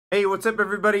Hey, what's up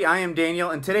everybody? I am Daniel,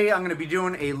 and today I'm going to be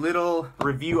doing a little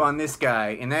review on this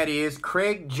guy, and that is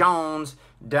Craig Jones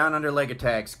down under leg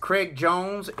attacks. Craig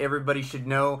Jones, everybody should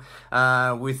know,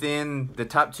 within the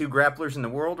top two grapplers in the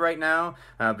world right now,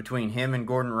 between him and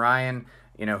Gordon Ryan.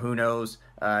 You know, who knows?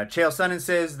 Chael Sonnen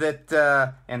says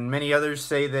that, and many others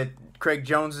say that Craig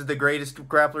Jones is the greatest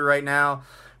grappler right now.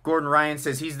 Gordon Ryan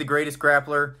says he's the greatest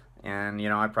grappler. And, you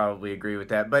know, I probably agree with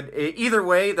that. But either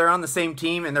way, they're on the same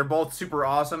team, and they're both super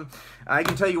awesome. I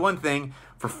can tell you one thing.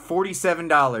 For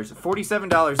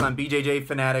 $47 on BJJ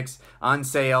Fanatics on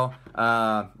sale,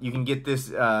 you can get this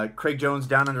Craig Jones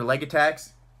down under leg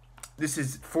attacks. This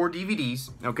is 4 DVDs,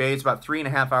 okay? It's about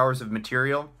 3.5 hours of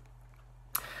material.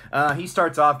 He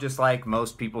starts off just like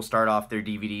most people start off their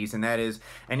DVDs, and that is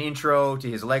an intro to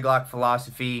his leg lock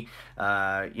philosophy,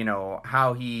 you know,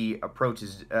 how he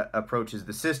approaches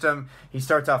the system. He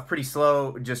starts off pretty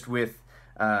slow, just with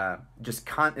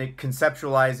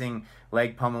conceptualizing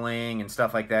leg pummeling and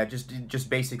stuff like that, just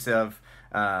basics of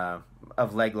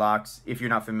leg locks, if you're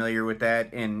not familiar with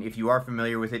that. And if you are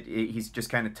familiar with it, he's just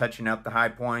kind of touching up the high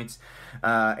points.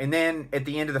 And then at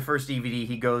the end of the first DVD,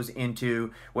 he goes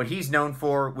into what he's known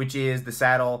for, which is the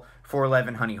saddle,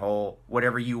 411 honey hole,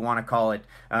 whatever you want to call it.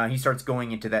 He starts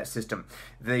going into that system.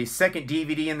 The second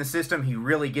DVD in the system, he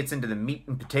really gets into the meat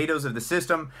and potatoes of the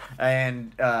system.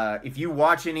 And if you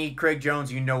watch any Craig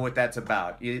Jones, you know what that's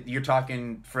about. You're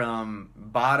talking from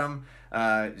bottom,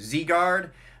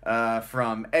 Z-guard,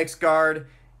 from X-guard.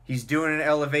 He's doing an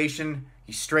elevation.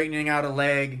 He's straightening out a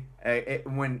leg.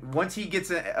 Once he gets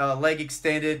a leg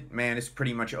extended, man, it's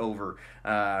pretty much over.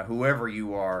 Whoever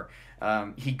you are.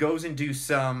 He goes into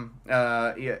some,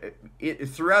 throughout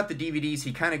the DVDs,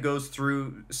 he kind of goes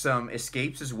through some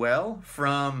escapes as well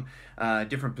from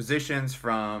different positions,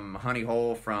 from honey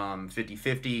hole, from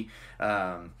 50-50,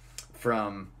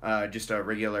 from just a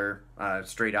regular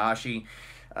straight ashi.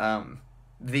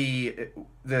 The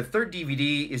third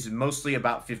DVD is mostly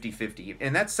about 50-50,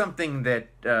 and that's something that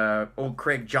old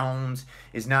Craig Jones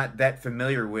is not that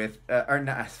familiar with, or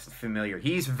not familiar.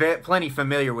 He's plenty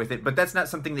familiar with it, but that's not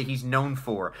something that he's known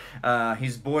for.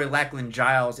 His boy Lachlan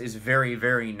Giles is very,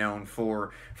 very known for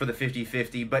the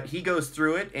 50-50, but he goes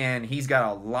through it, and he's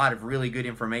got a lot of really good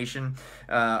information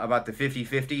about the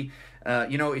 50-50.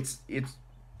 You know, it's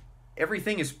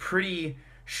everything is pretty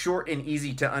short and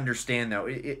easy to understand, though.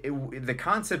 The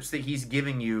concepts that he's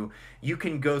giving you, you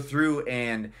can go through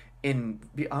and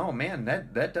oh man,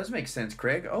 that does make sense,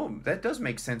 Craig. Oh, that does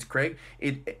make sense, Craig.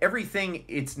 Everything,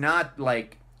 it's not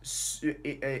like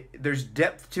there's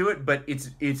depth to it, but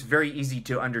it's very easy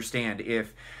to understand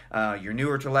if you're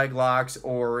newer to leg locks,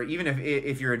 or even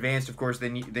if you're advanced, of course,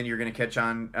 then you're going to catch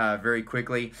on very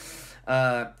quickly.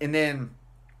 And then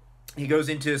he goes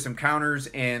into some counters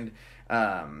and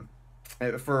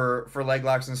for leg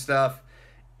locks and stuff.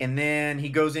 And then he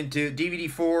goes into DVD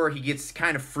 4, he gets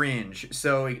kind of fringe.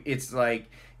 So it's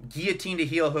like guillotine to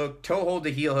heel hook, toe hold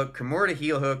to heel hook, Kimura to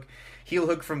heel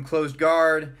hook from closed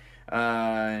guard,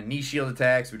 knee shield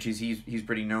attacks, which he's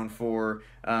pretty known for,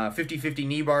 50-50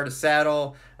 knee bar to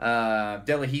saddle, De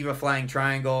La Hiva flying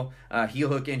triangle, heel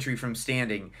hook entry from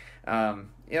standing.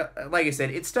 Yeah, like I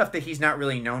said, it's stuff that he's not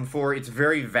really known for. It's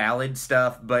very valid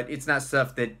stuff, but it's not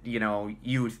stuff that, you know,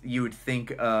 you would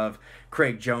think of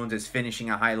Craig Jones as finishing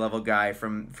a high-level guy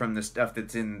from the stuff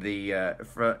that's in the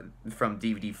from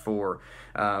DVD 4.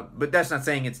 But that's not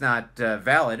saying it's not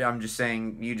valid. I'm just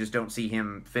saying you just don't see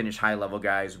him finish high-level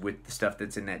guys with the stuff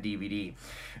that's in that DVD.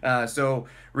 So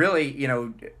really, you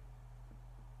know,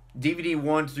 DVD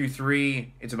 1 through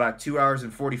 3, it's about 2 hours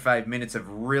and 45 minutes of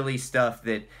really stuff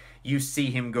that you see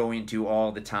him go into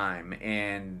all the time.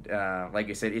 And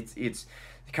like I said, it's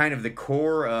kind of the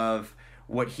core of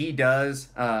what he does.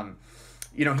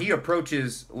 You know, he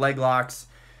approaches leg locks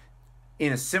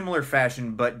in a similar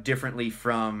fashion, but differently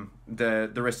from the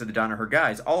rest of the Danaher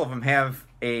guys. All of them have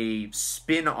a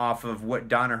spin off of what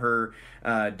Danaher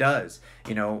does.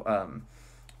 You know,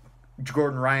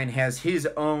 Gordon Ryan has his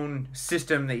own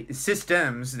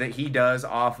systems that he does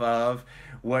off of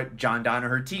what John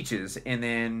Danaher teaches, and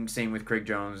then same with Craig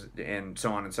Jones, and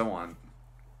so on and so on.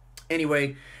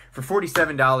 Anyway, for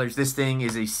 $47, this thing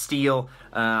is a steal.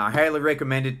 I highly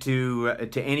recommend it to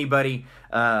anybody.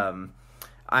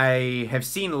 I have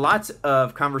seen lots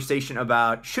of conversation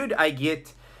about, should I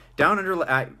get down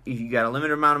under, if you got a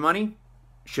limited amount of money,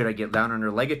 should I get down under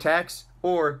leg attacks,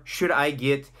 or should I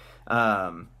get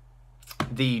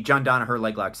the John Danaher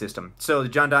leg lock system? So the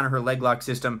John Danaher leg lock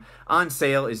system on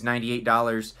sale is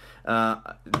 $98.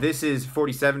 This is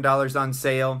 $47 on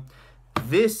sale.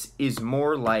 This is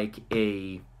more like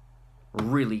a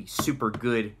really super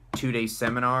good 2-day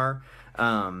seminar.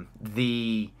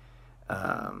 The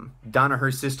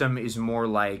Danaher's system is more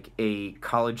like a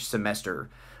college semester.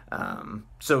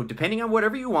 So depending on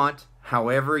whatever you want,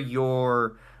 however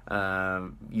your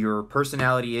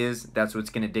personality is, that's what's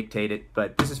going to dictate it.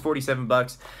 But this is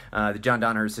 $47. The John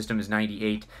Danaher system is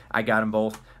 $98. I got them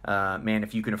both. Man,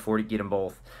 if you can afford it, get them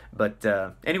both. But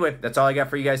anyway, that's all I got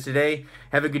for you guys today.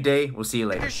 Have a good day. We'll see you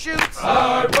later.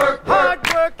 Hard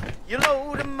work, you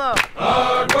load 'em up.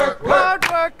 Hard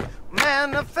work,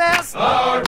 manifest. Hard